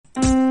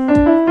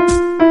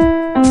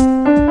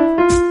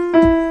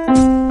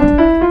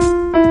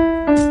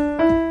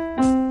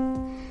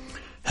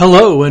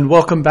Hello and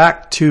welcome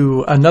back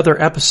to another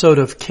episode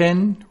of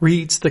Ken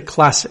Reads the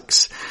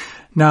Classics.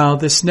 Now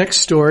this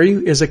next story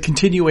is a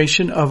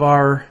continuation of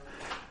our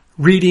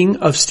reading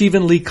of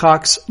Stephen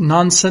Leacock's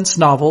Nonsense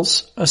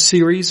Novels, a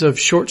series of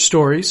short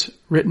stories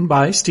written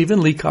by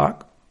Stephen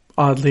Leacock,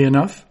 oddly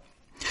enough.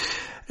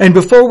 And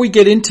before we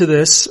get into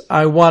this,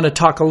 I want to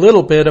talk a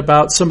little bit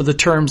about some of the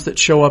terms that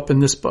show up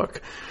in this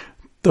book.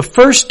 The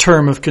first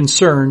term of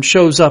concern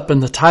shows up in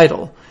the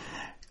title,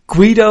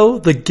 Guido,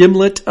 the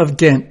Gimlet of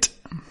Ghent.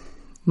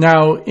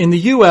 Now, in the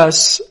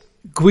U.S.,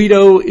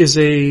 Guido is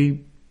a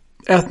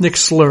ethnic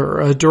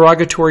slur, a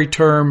derogatory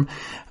term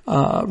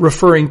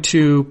referring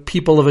to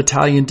people of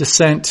Italian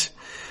descent.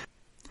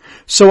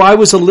 So I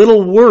was a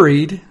little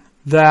worried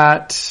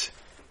that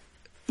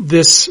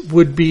this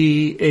would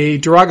be a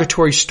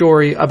derogatory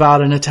story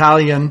about an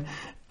Italian,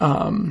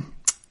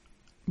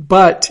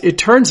 but it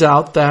turns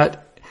out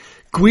that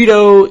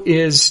Guido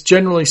is,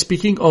 generally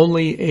speaking,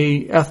 only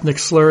a ethnic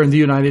slur in the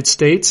United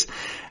States,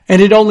 and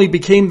it only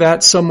became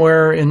that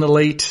somewhere in the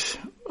late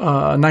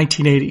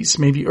 1980s,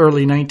 maybe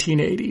early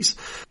 1980s.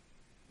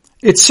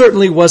 It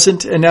certainly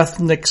wasn't an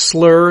ethnic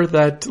slur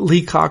that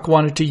Leacock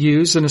wanted to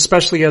use, and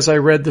especially as I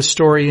read the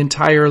story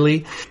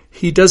entirely,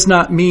 he does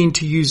not mean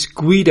to use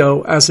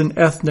Guido as an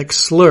ethnic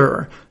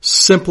slur.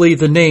 Simply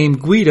the name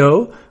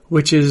Guido,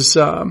 which is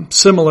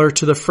similar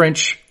to the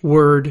French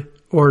word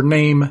or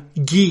name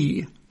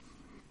Guy.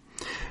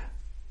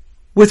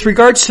 With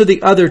regards to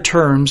the other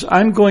terms,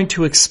 I'm going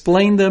to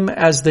explain them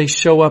as they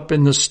show up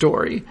in the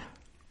story.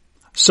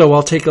 So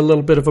I'll take a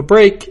little bit of a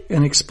break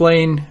and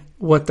explain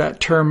what that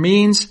term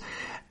means,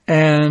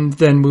 and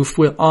then move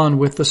on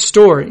with the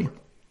story.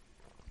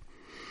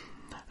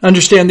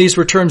 Understand these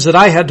were terms that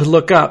I had to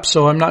look up,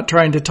 so I'm not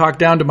trying to talk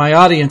down to my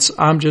audience.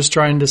 I'm just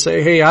trying to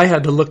say, hey, I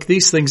had to look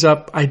these things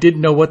up. I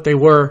didn't know what they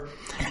were,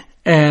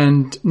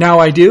 and now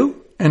I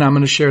do, and I'm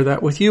going to share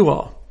that with you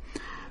all.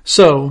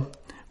 So,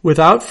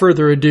 without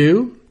further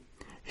ado,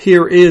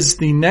 here is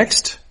the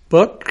next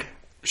book,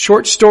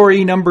 short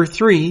story number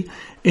 3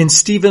 in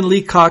Stephen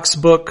Leacock's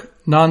book,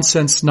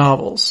 Nonsense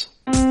Novels.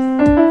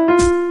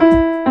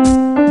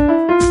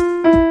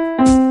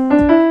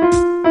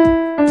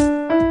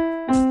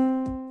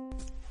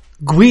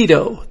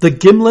 Guido, the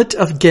Gimlet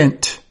of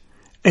Ghent,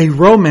 a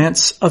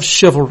romance of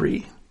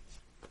chivalry.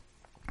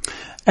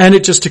 And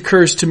it just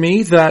occurs to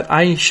me that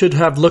I should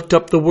have looked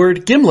up the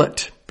word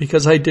gimlet,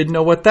 because I didn't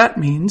know what that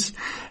means.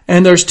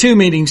 And there's two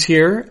meanings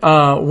here.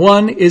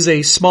 One is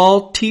a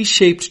small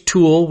T-shaped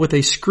tool with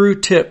a screw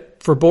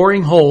tip for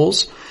boring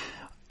holes.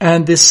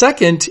 And the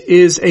second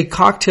is a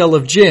cocktail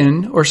of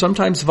gin, or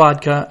sometimes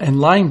vodka, and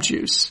lime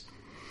juice.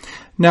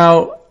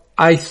 Now,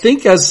 I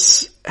think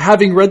as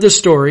having read the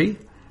story,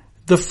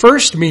 the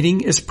first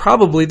meaning is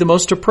probably the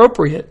most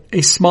appropriate.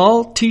 A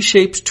small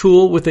T-shaped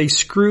tool with a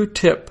screw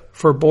tip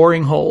for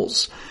boring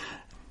holes.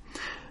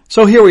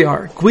 So here we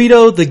are.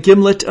 Guido, the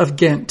Gimlet of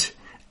Ghent,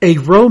 a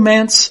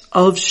romance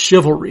of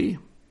chivalry.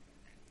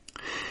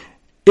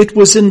 It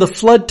was in the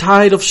flood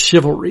tide of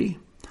chivalry.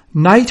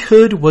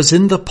 Knighthood was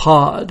in the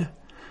pod.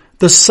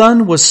 The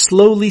sun was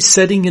slowly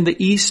setting in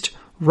the east,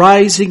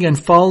 rising and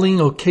falling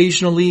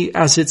occasionally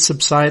as it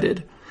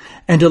subsided,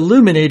 and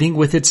illuminating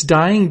with its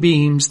dying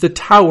beams the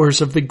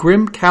towers of the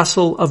grim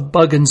castle of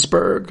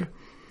Buggensberg.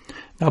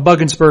 Now,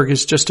 Buggensberg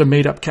is just a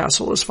made-up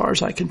castle as far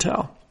as I can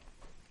tell.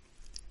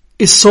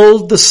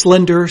 Isolde the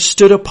Slender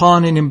stood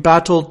upon an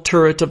embattled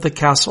turret of the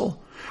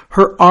castle.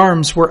 Her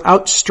arms were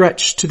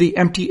outstretched to the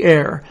empty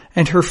air,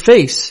 and her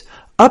face,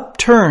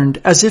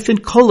 upturned as if in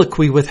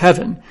colloquy with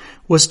heaven,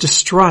 was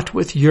distraught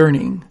with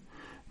yearning.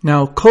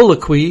 Now,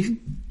 colloquy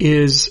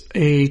is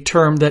a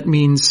term that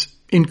means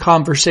in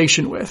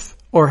conversation with,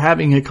 or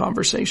having a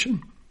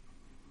conversation.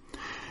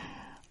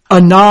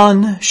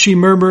 Anon she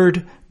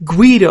murmured,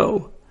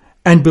 Guido,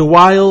 and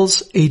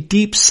bewhiles a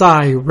deep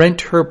sigh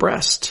rent her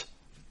breast.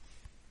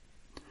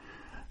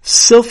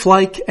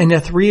 Sylph-like and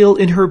ethereal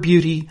in her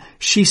beauty,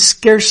 she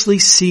scarcely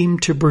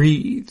seemed to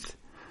breathe.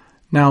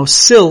 Now,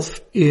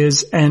 sylph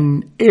is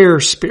an air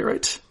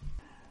spirit.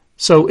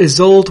 So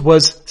Isolde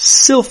was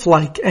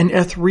sylph-like and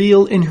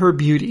ethereal in her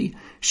beauty.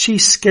 She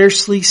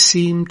scarcely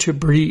seemed to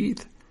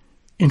breathe.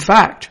 In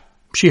fact,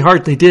 she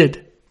hardly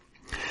did.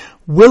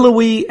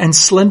 Willowy and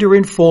slender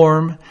in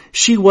form,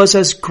 she was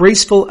as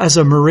graceful as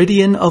a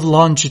meridian of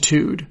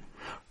longitude.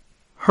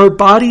 Her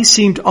body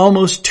seemed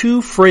almost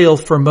too frail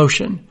for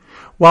motion,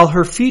 while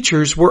her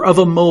features were of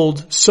a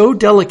mold so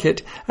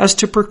delicate as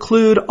to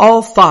preclude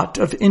all thought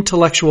of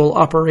intellectual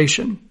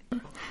operation.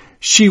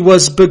 She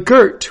was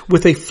begirt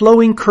with a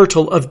flowing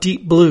kirtle of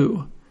deep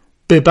blue,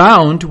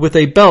 bebound with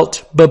a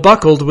belt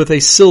bebuckled with a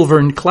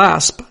silvern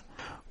clasp,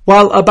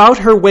 while about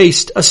her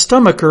waist a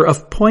stomacher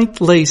of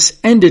point lace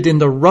ended in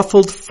the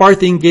ruffled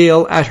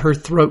farthingale at her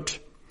throat.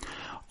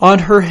 On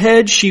her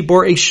head she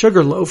bore a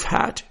sugarloaf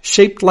hat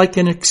shaped like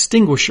an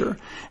extinguisher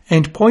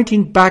and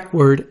pointing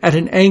backward at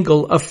an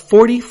angle of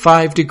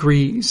 45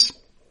 degrees.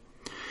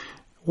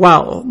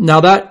 Wow.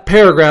 Now that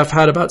paragraph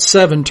had about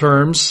 7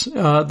 terms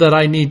that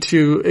I need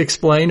to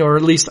explain, or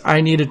at least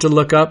I needed to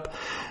look up.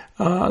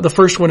 The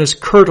first one is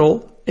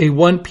kirtle, a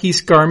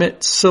one-piece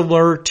garment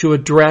similar to a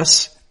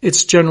dress.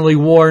 It's generally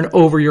worn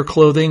over your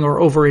clothing or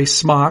over a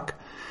smock.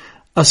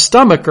 A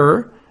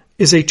stomacher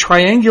is a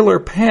triangular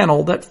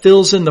panel that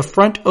fills in the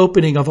front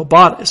opening of a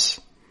bodice.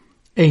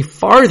 A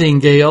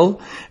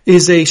farthingale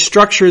is a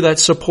structure that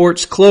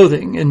supports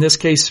clothing, in this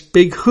case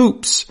big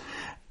hoops,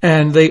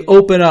 and they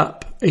open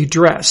up a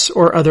dress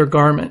or other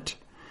garment.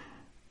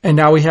 And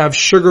now we have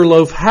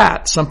sugarloaf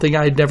hat, something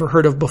I had never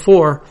heard of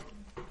before.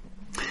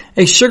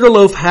 A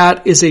sugarloaf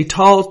hat is a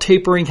tall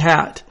tapering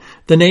hat.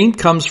 The name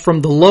comes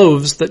from the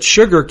loaves that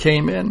sugar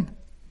came in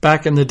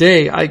back in the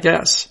day, I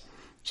guess.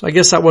 So I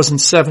guess that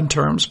wasn't 7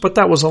 terms, but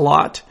that was a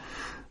lot.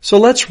 So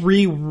let's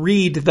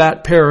reread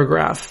that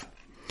paragraph.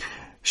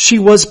 She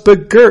was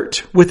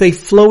begirt with a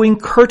flowing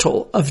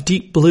kirtle of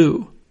deep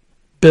blue,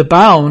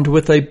 bebound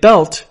with a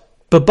belt,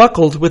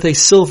 bebuckled with a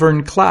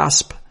silvern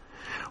clasp,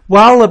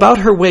 while about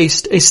her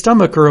waist a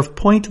stomacher of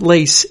point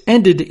lace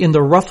ended in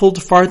the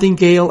ruffled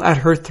farthingale at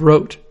her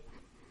throat.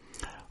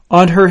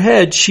 On her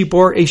head she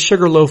bore a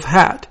sugarloaf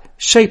hat,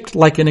 shaped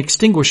like an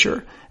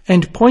extinguisher,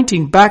 and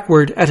pointing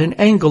backward at an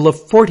angle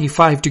of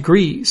 45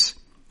 degrees.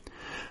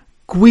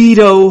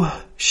 "Guido,"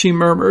 she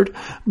murmured,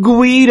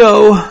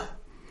 "Guido."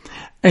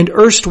 And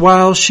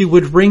erstwhile she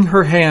would wring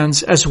her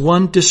hands as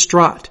one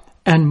distraught,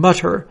 and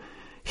mutter,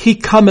 "He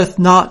cometh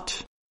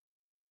not."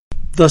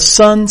 The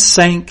sun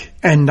sank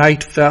and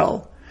night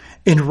fell,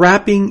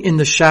 enwrapping in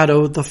the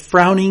shadow the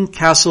frowning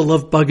castle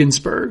of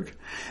Buggensberg,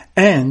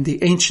 and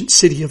the ancient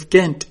city of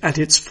Ghent at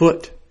its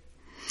foot.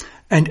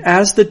 And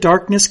as the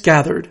darkness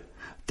gathered,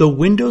 the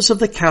windows of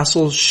the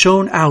castle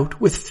shone out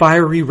with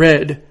fiery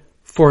red,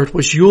 for it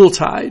was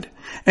Yuletide,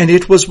 and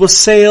it was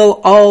wassail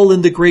all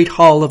in the great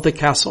hall of the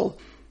castle.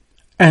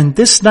 And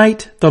this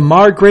night the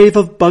Margrave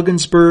of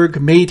Buggensberg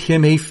made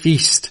him a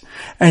feast,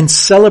 and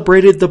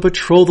celebrated the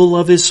betrothal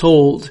of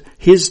Isolde,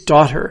 his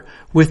daughter,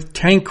 with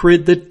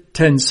Tancred the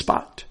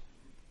Tenspot.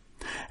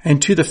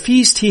 And to the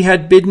feast he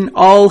had bidden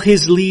all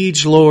his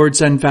liege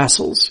lords and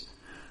vassals,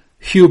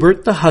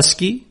 Hubert the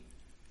Husky,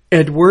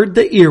 Edward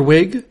the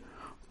Earwig,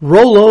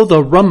 Rollo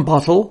the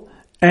Rumbottle,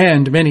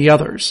 and many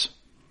others.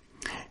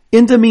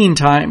 In the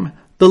meantime,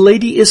 the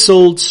Lady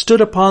Isolde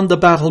stood upon the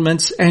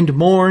battlements and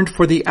mourned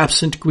for the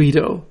absent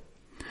Guido.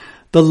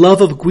 The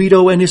love of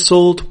Guido and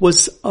Isolde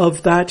was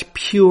of that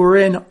pure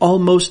and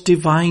almost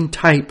divine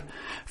type,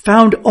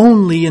 found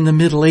only in the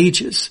Middle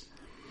Ages.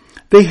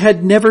 They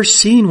had never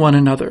seen one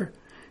another.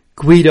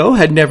 Guido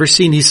had never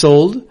seen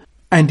Isolde,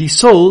 and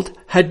Isolde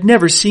had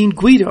never seen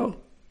Guido.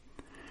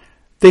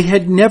 They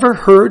had never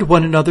heard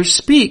one another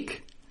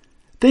speak.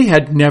 They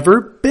had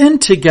never been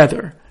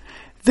together.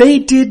 They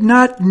did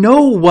not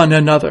know one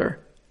another.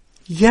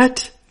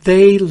 Yet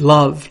they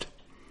loved.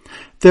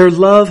 Their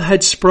love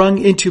had sprung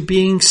into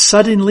being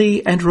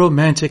suddenly and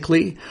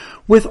romantically,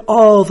 with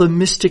all the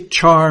mystic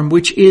charm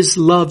which is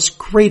love's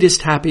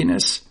greatest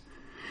happiness.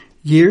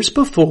 Years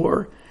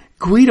before,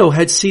 Guido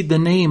had seen the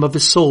name of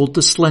Isolde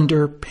the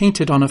Slender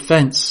painted on a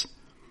fence.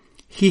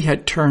 He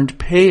had turned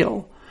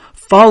pale,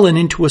 fallen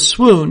into a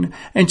swoon,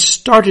 and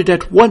started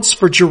at once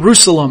for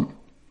Jerusalem.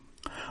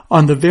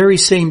 On the very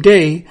same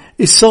day,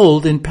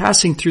 Isolde, in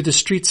passing through the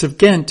streets of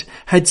Ghent,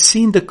 had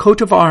seen the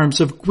coat of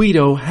arms of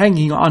Guido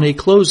hanging on a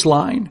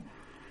clothesline.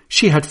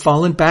 She had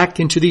fallen back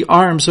into the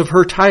arms of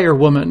her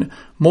tirewoman,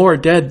 more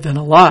dead than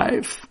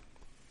alive.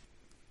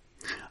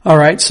 All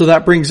right, so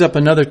that brings up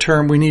another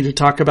term we need to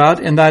talk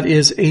about, and that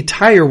is a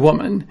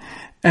tirewoman.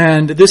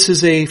 And this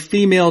is a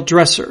female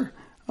dresser,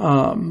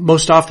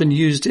 most often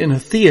used in a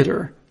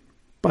theater.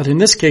 But in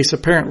this case,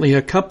 apparently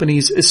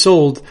accompanies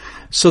Isolde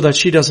so that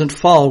she doesn't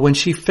fall when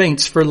she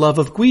faints for love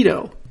of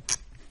Guido.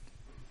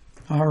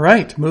 All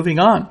right, moving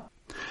on.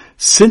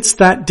 Since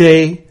that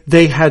day,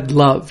 they had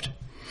loved.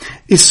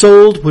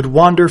 Isolde would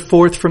wander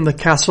forth from the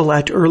castle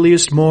at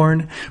earliest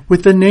morn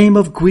with the name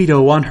of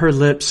Guido on her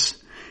lips.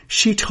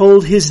 She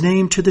told his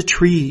name to the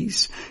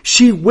trees.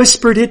 She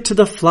whispered it to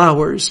the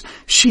flowers.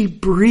 She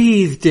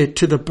breathed it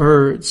to the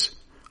birds.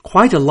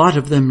 Quite a lot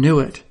of them knew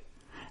it.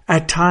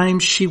 At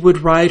times she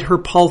would ride her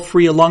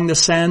palfrey along the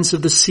sands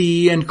of the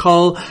sea and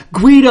call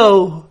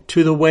Guido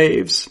to the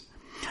waves.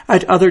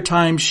 At other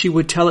times she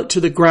would tell it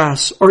to the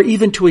grass or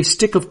even to a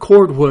stick of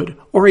cordwood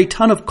or a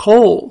ton of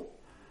coal.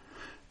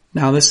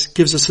 Now this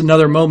gives us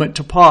another moment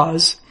to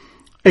pause.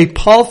 A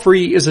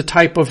palfrey is a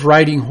type of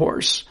riding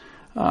horse,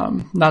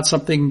 not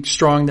something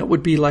strong that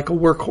would be like a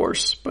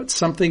workhorse, but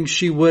something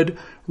she would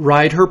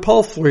ride her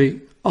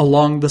palfrey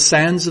along the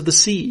sands of the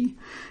sea,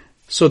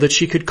 so that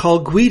she could call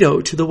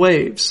Guido to the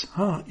waves.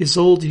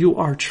 Isolde, you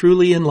are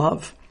truly in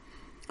love.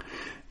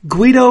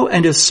 Guido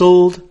and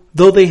Isolde,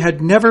 though they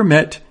had never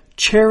met,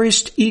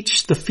 cherished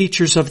each the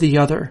features of the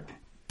other.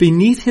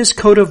 Beneath his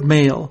coat of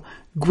mail,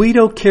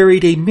 Guido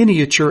carried a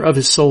miniature of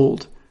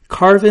Isolde,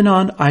 carven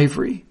on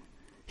ivory.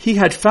 He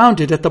had found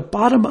it at the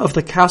bottom of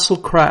the castle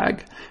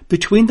crag,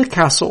 between the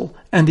castle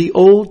and the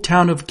old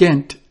town of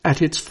Ghent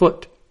at its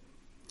foot.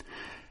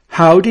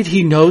 How did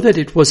he know that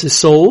it was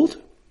Isolde?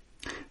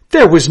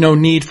 There was no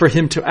need for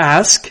him to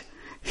ask.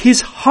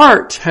 His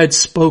heart had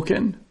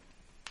spoken.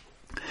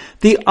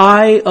 The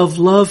eye of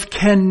love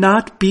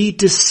cannot be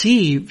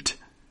deceived.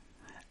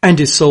 And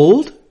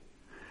Isolde?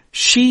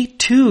 She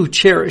too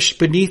cherished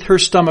beneath her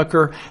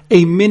stomacher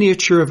a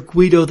miniature of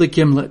Guido the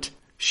Gimlet.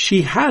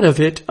 She had of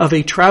it of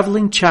a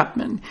traveling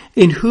chapman,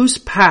 in whose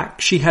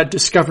pack she had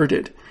discovered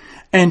it,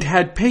 and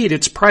had paid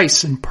its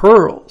price in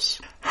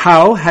pearls.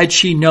 How had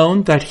she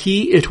known that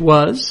he it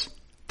was?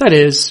 That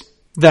is,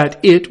 that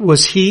it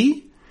was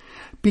he?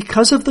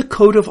 Because of the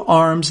coat of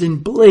arms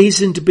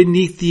emblazoned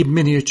beneath the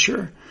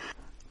miniature,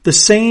 the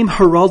same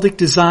heraldic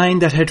design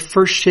that had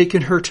first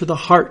shaken her to the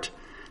heart.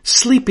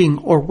 Sleeping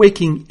or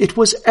waking, it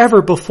was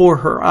ever before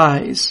her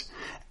eyes.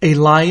 A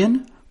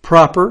lion,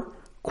 proper,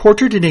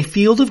 quartered in a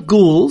field of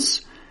gules,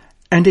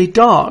 and a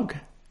dog,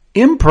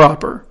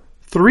 improper,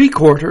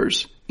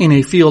 3/4, in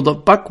a field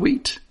of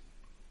buckwheat.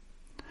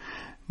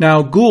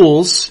 Now,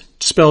 gules,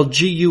 spelled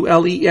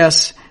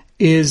Gules,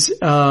 is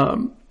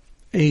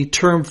a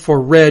term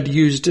for red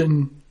used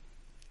in,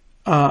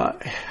 I'll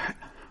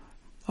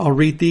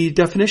read the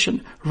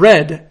definition.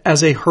 Red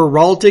as a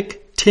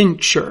heraldic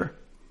tincture.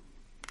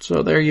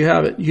 So there you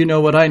have it. You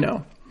know what I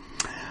know.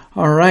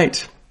 All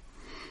right.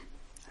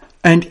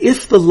 And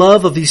if the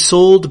love of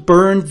Isolde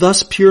burned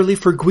thus purely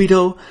for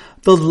Guido,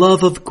 the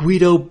love of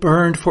Guido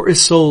burned for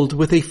Isolde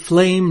with a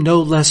flame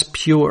no less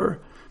pure.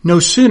 No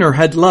sooner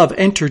had love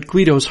entered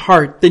Guido's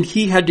heart than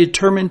he had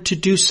determined to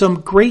do some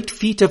great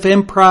feat of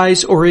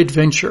emprise or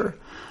adventure,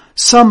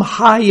 some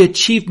high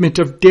achievement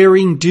of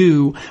daring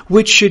do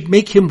which should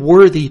make him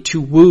worthy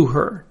to woo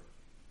her.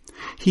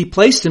 He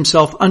placed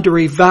himself under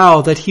a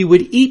vow that he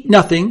would eat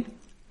nothing,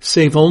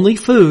 save only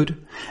food,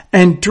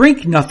 and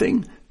drink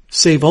nothing,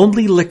 save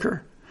only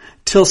liquor,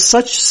 till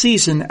such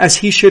season as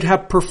he should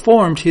have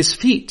performed his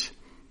feat.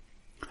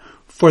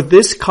 For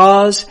this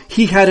cause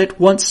he had at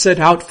once set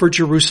out for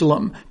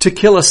Jerusalem to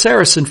kill a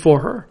Saracen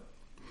for her.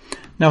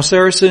 Now,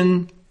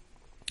 Saracen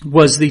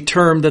was the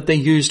term that they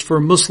used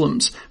for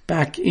Muslims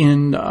back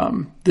in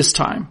this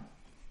time.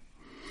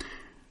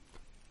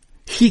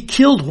 He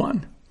killed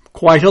one,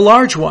 quite a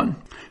large one.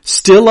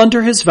 Still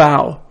under his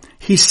vow,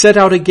 he set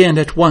out again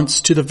at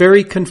once to the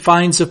very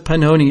confines of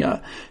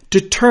Pannonia,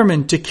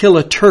 determined to kill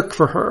a Turk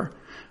for her.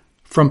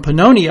 From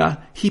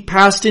Pannonia, he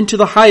passed into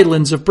the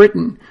highlands of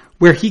Britain,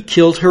 where he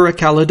killed her a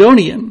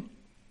Caledonian.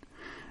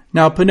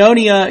 Now,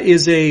 Pannonia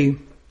is a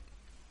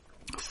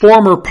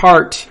former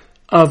part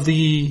of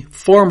the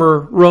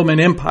former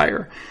Roman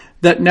Empire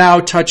that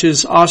now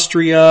touches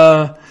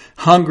Austria,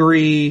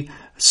 Hungary,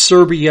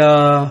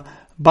 Serbia,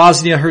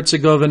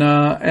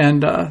 Bosnia-Herzegovina,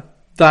 and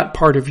that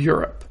part of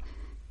Europe.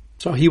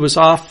 So he was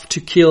off to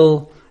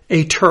kill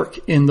a Turk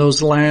in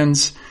those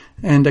lands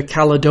and a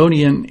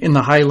Caledonian in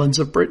the highlands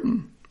of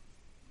Britain.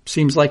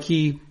 Seems like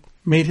he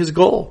made his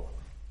goal.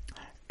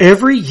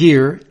 Every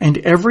year and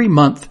every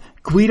month,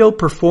 Guido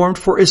performed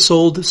for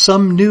Isolde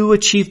some new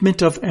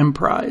achievement of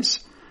emprise.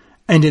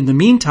 And in the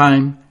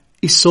meantime,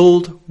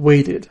 Isolde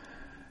waited.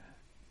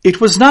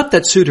 It was not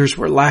that suitors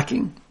were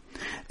lacking.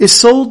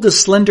 Isolde the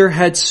Slender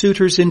had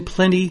suitors in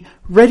plenty,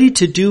 ready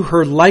to do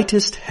her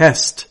lightest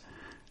hest.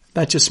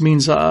 That just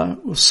means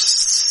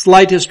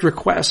slightest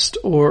request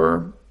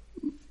or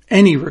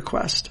any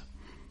request.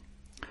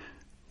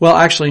 Well,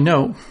 actually,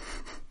 no.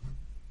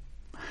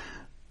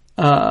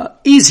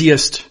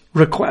 Easiest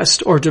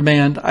request or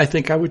demand, I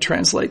think I would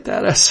translate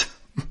that as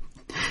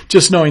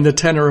just knowing the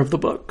tenor of the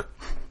book.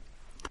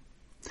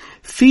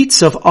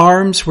 Feats of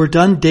arms were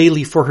done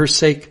daily for her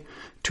sake.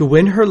 To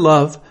win her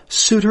love,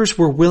 suitors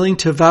were willing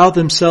to vow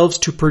themselves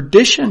to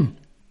perdition.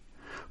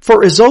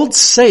 For Isolde's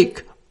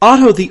sake,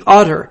 Otto the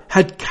Otter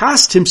had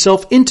cast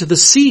himself into the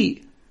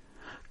sea.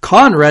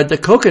 Conrad the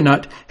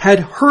Coconut had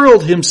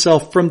hurled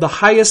himself from the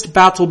highest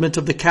battlement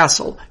of the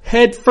castle,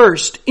 head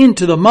first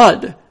into the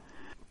mud.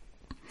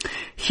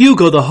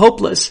 Hugo the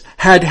Hopeless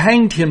had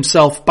hanged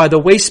himself by the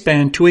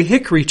waistband to a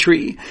hickory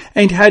tree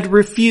and had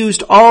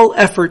refused all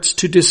efforts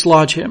to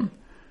dislodge him.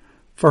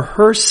 For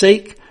her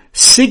sake,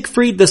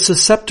 Siegfried the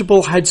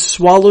Susceptible had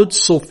swallowed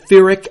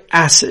sulfuric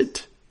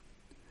acid.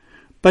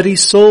 But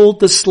Isolde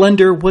the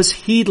Slender was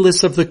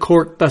heedless of the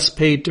court thus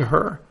paid to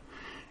her.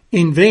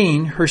 In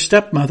vain her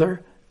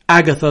stepmother,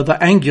 Agatha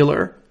the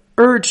Angular,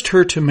 urged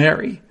her to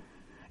marry.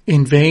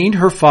 In vain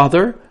her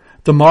father,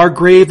 the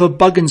Margrave of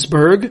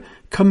Buggensberg,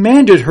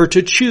 commanded her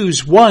to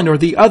choose one or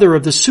the other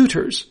of the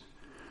suitors.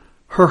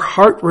 Her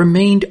heart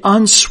remained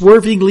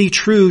unswervingly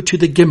true to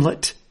the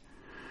Gimlet.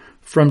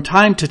 From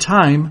time to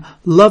time,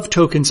 love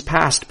tokens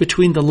passed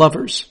between the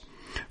lovers.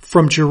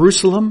 From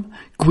Jerusalem,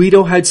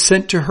 Guido had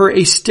sent to her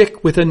a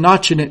stick with a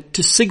notch in it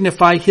to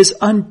signify his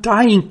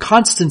undying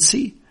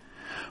constancy.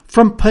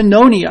 From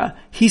Pannonia,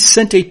 he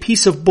sent a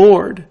piece of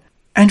board,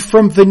 and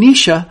from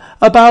Venetia,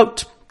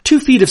 about 2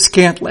 feet of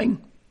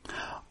scantling.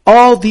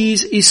 All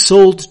these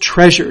Isolde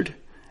treasured.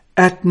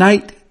 At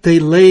night, they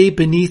lay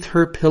beneath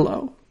her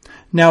pillow.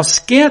 Now,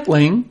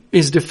 scantling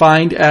is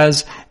defined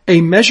as a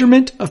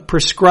measurement of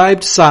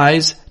prescribed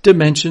size,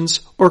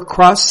 dimensions, or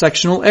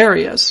cross-sectional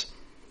areas.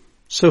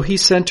 So he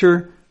sent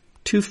her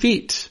 2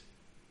 feet.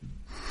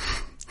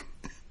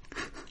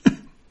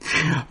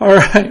 All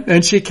right,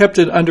 and she kept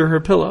it under her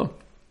pillow.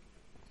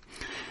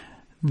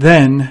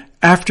 Then,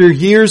 after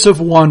years of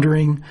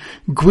wandering,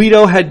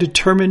 Guido had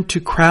determined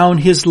to crown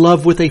his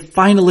love with a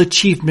final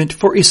achievement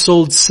for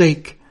Isolde's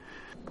sake.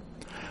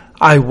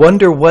 I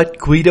wonder what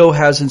Guido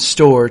has in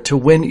store to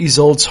win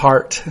Isolde's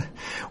heart.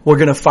 We're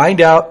going to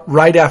find out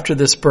right after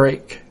this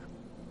break.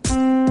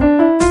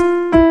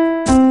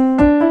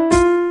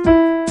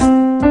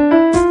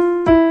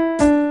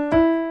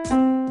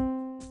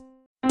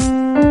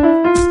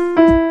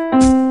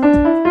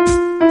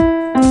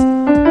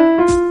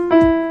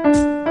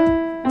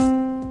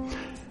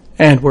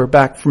 And we're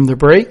back from the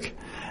break.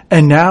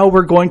 And now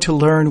we're going to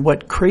learn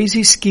what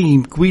crazy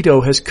scheme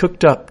Guido has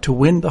cooked up to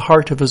win the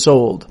heart of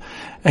Isolde.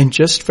 And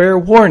just fair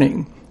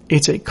warning,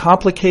 it's a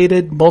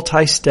complicated,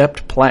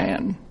 multi-stepped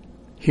plan.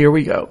 Here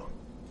we go.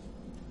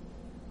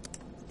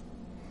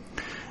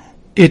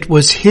 It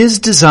was his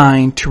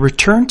design to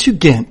return to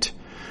Ghent,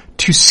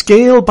 to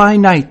scale by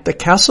night the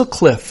castle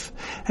cliff,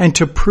 and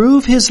to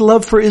prove his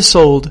love for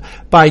Isolde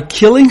by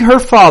killing her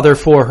father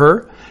for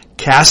her,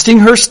 casting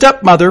her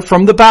stepmother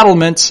from the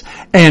battlements,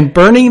 and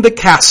burning the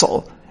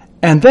castle,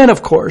 and then,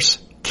 of course,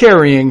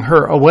 carrying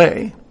her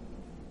away.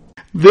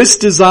 This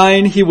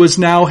design he was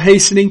now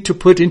hastening to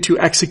put into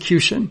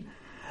execution,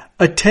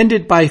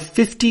 attended by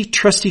 50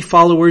 trusty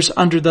followers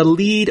under the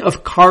lead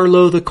of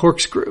Carlo the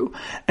Corkscrew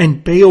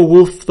and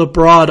Beowulf the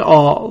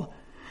Broad-Awl.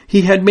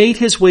 He had made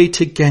his way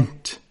to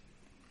Ghent.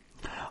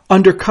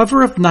 Under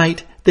cover of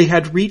night, they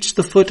had reached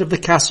the foot of the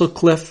castle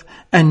cliff,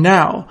 and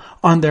now,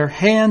 on their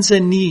hands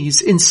and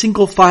knees in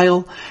single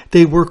file,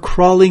 they were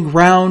crawling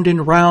round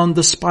and round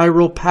the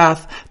spiral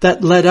path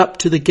that led up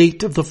to the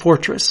gate of the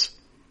fortress.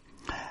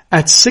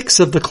 At 6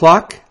 of the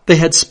clock, they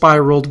had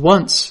spiraled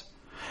once.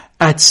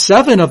 At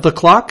 7 of the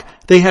clock,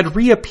 they had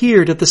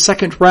reappeared at the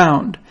second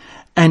round,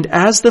 and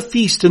as the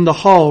feast in the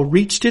hall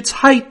reached its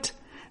height,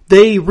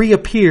 they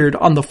reappeared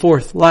on the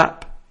 4th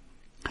lap.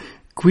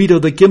 Guido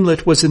the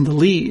Gimlet was in the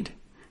lead.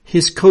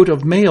 His coat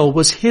of mail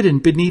was hidden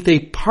beneath a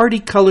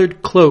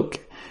party-colored cloak,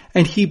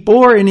 and he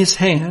bore in his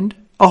hand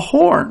a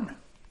horn.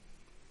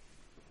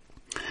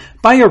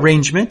 By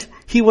arrangement,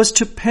 he was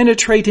to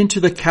penetrate into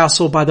the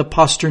castle by the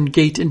postern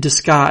gate in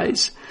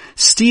disguise,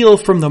 steal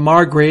from the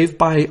Margrave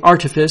by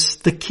artifice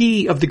the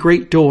key of the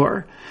great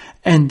door,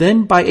 and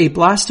then by a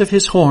blast of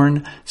his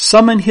horn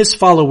summon his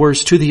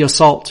followers to the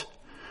assault.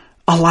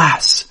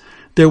 Alas,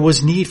 there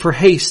was need for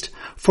haste,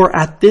 for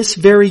at this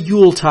very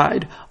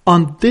Yuletide,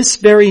 on this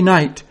very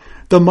night,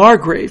 the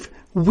Margrave,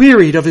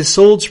 wearied of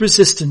Isolde's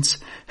resistance,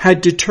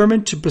 had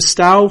determined to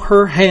bestow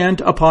her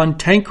hand upon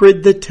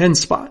Tancred the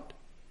Tenspot.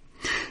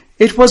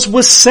 It was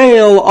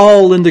wassail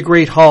all in the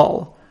great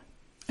hall.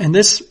 And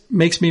this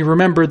makes me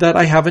remember that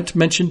I haven't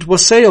mentioned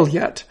wassail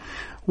yet.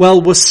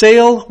 Well,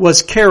 wassail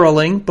was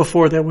caroling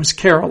before there was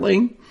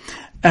caroling,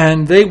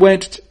 and they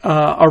went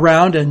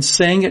around and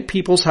sang at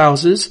people's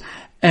houses,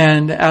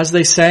 and as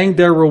they sang,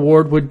 their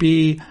reward would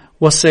be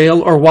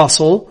wassail or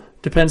wassail,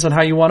 depends on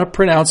how you want to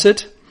pronounce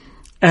it.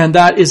 And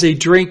that is a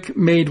drink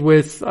made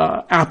with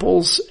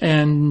apples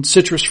and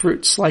citrus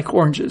fruits like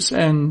oranges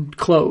and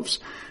cloves.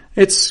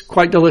 It's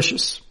quite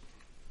delicious.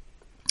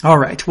 All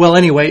right. Well,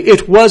 anyway,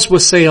 it was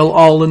wassail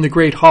all in the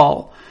great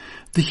hall.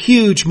 The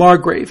huge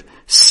Margrave,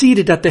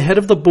 seated at the head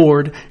of the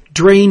board,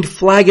 drained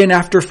flagon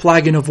after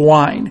flagon of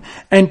wine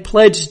and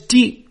pledged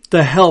deep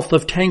the health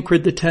of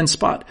Tancred the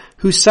Tenspot,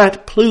 who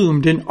sat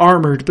plumed and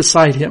armored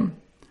beside him.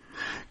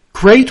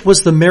 Great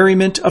was the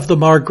merriment of the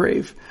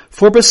Margrave,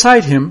 for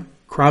beside him,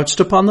 crouched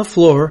upon the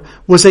floor,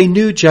 was a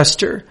new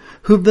jester,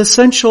 whom the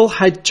seneschal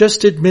had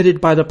just admitted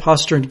by the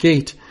postern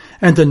gate,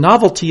 and the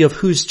novelty of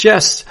whose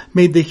jests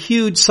made the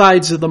huge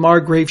sides of the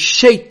Margrave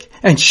shake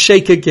and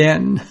shake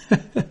again.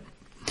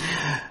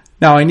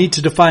 Now I need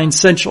to define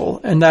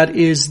seneschal, and that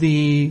is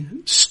the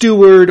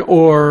steward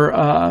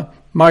or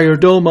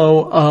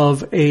mayordomo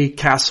of a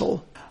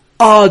castle.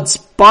 Odds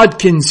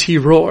bodkins, he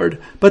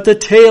roared, but the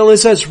tale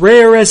is as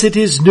rare as it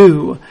is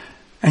new.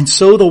 And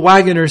so the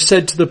wagoner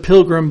said to the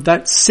pilgrim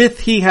that sith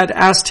he had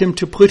asked him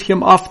to put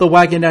him off the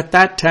wagon at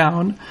that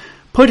town,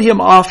 put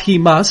him off he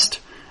must,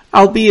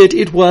 albeit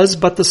it was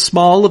but the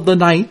small of the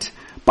night.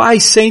 By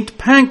Saint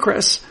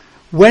Pancras,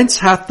 whence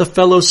hath the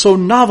fellow so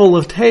novel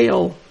a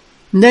tale?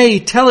 Nay,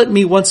 tell it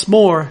me once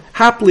more,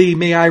 haply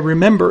may I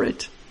remember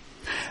it.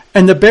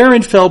 And the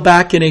baron fell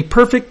back in a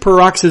perfect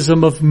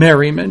paroxysm of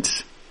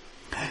merriment.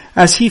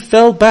 As he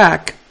fell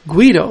back,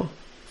 Guido,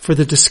 for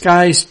the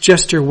disguised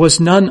jester was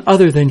none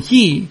other than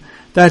he,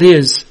 that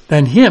is,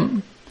 than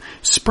him,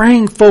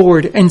 sprang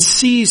forward and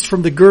seized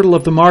from the girdle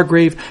of the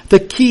Margrave the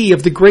key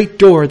of the great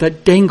door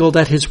that dangled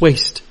at his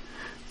waist.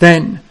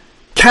 Then,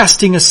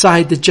 casting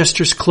aside the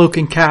jester's cloak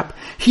and cap,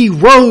 he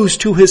rose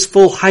to his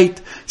full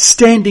height,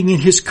 standing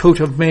in his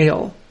coat of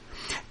mail.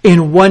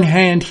 In one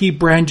hand he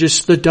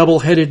brandished the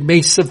double-headed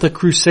mace of the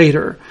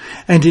crusader,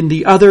 and in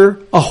the other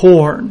a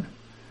horn.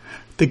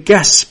 The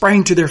guests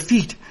sprang to their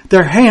feet,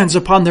 their hands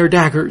upon their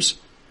daggers.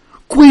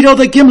 "Guido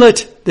the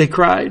Gimlet!" they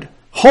cried.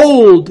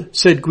 "Hold!"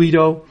 said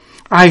Guido.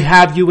 "I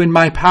have you in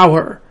my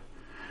power."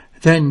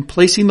 Then,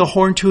 placing the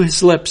horn to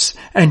his lips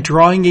and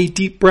drawing a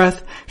deep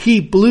breath, he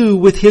blew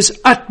with his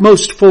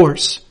utmost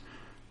force.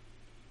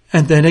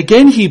 And then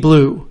again he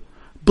blew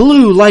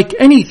like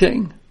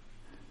anything.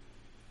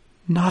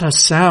 Not a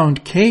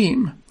sound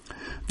came.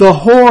 The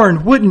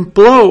horn wouldn't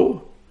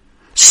blow.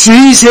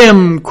 "Seize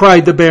him!"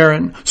 cried the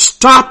Baron.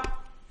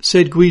 "Stop!"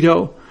 said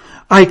Guido.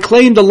 "I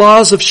claim the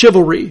laws of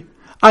chivalry.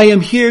 I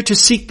am here to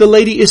seek the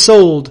Lady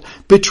Isolde,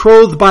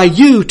 betrothed by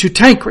you to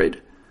Tancred.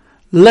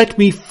 Let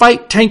me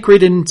fight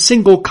Tancred in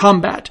single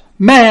combat,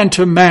 man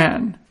to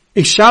man."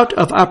 A shout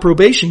of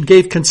approbation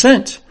gave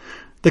consent.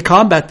 The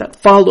combat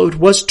that followed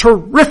was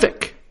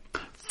terrific.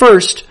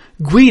 First,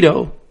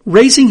 Guido,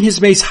 raising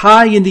his mace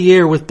high in the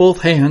air with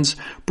both hands,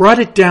 brought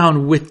it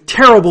down with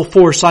terrible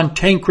force on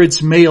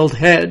Tancred's mailed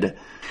head.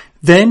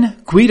 Then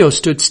Guido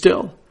stood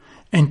still,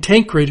 and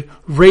Tancred,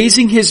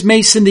 raising his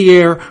mace in the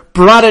air,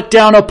 brought it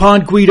down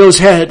upon Guido's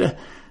head.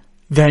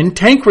 Then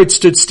Tancred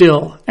stood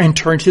still and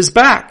turned his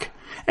back,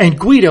 and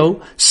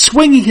Guido,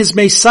 swinging his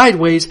mace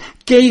sideways,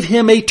 gave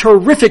him a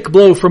terrific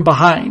blow from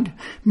behind,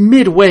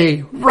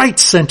 midway, right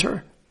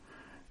center.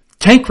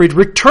 Tancred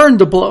returned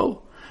the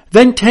blow.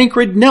 Then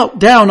Tancred knelt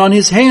down on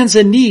his hands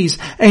and knees,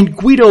 and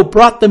Guido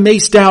brought the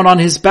mace down on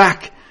his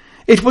back.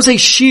 It was a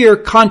sheer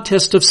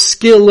contest of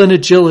skill and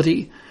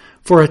agility.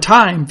 For a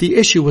time, the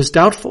issue was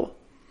doubtful.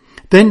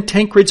 Then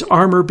Tancred's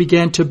armor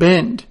began to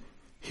bend.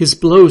 His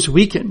blows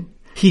weakened.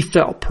 He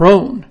fell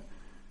prone.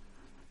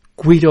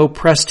 Guido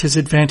pressed his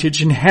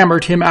advantage and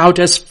hammered him out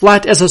as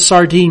flat as a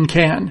sardine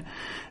can.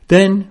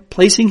 Then,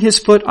 placing his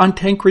foot on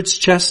Tancred's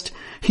chest,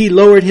 he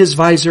lowered his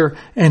visor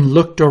and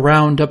looked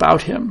around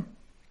about him.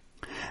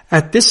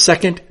 At this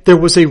second, there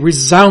was a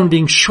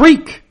resounding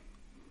shriek.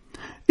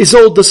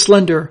 Isolde the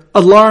Slender,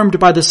 alarmed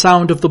by the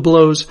sound of the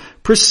blows,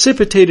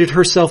 precipitated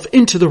herself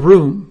into the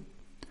room.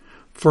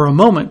 For a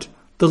moment,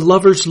 the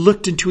lovers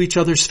looked into each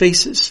other's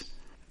faces.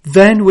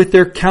 Then, with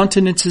their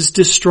countenances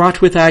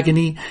distraught with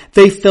agony,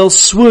 they fell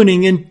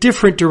swooning in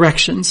different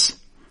directions.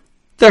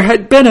 There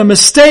had been a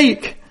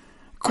mistake.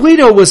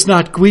 Guido was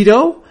not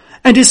Guido,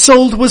 and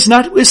Isolde was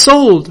not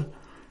Isolde.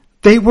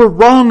 They were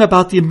wrong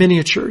about the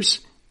miniatures.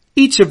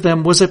 Each of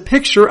them was a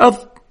picture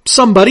of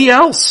somebody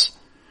else.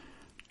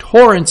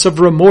 Torrents of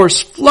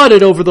remorse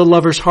flooded over the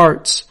lovers'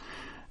 hearts.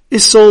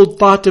 Isolde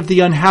thought of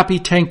the unhappy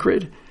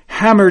Tancred,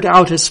 hammered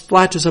out as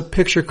flat as a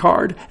picture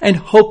card and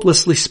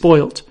hopelessly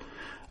spoilt.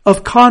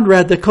 Of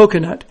Conrad the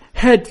Coconut,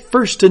 head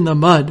first in the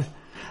mud,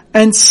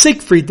 and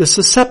Siegfried the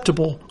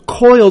Susceptible,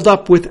 coiled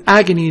up with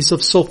agonies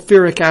of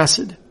sulfuric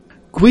acid.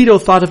 Guido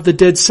thought of the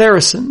dead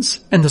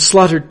Saracens and the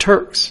slaughtered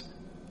Turks,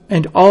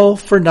 and all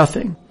for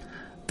nothing.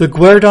 The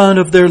guerdon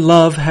of their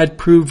love had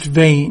proved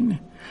vain.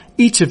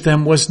 Each of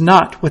them was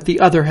not what the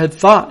other had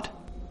thought.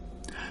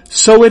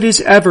 So it is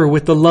ever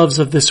with the loves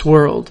of this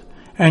world,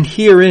 and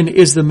herein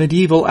is the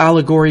medieval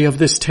allegory of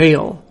this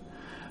tale.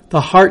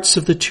 The hearts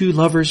of the two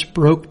lovers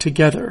broke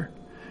together.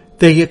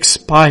 They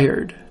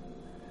expired.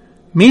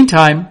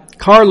 Meantime,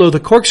 Carlo the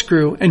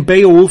Corkscrew and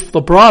Beowulf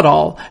the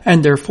Broadawl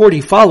and their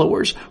 40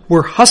 followers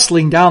were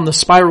hustling down the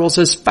spirals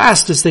as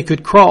fast as they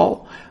could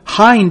crawl,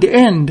 hind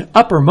end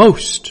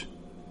uppermost.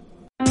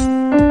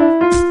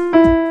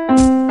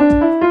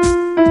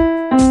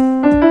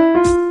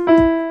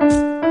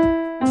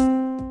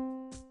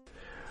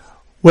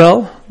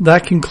 Well,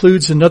 that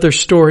concludes another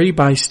story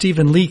by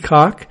Stephen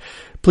Leacock.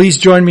 Please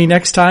join me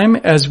next time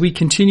as we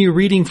continue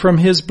reading from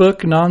his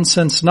book,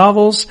 Nonsense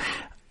Novels,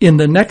 in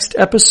the next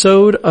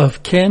episode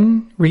of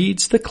Ken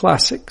Reads the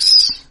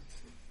Classics.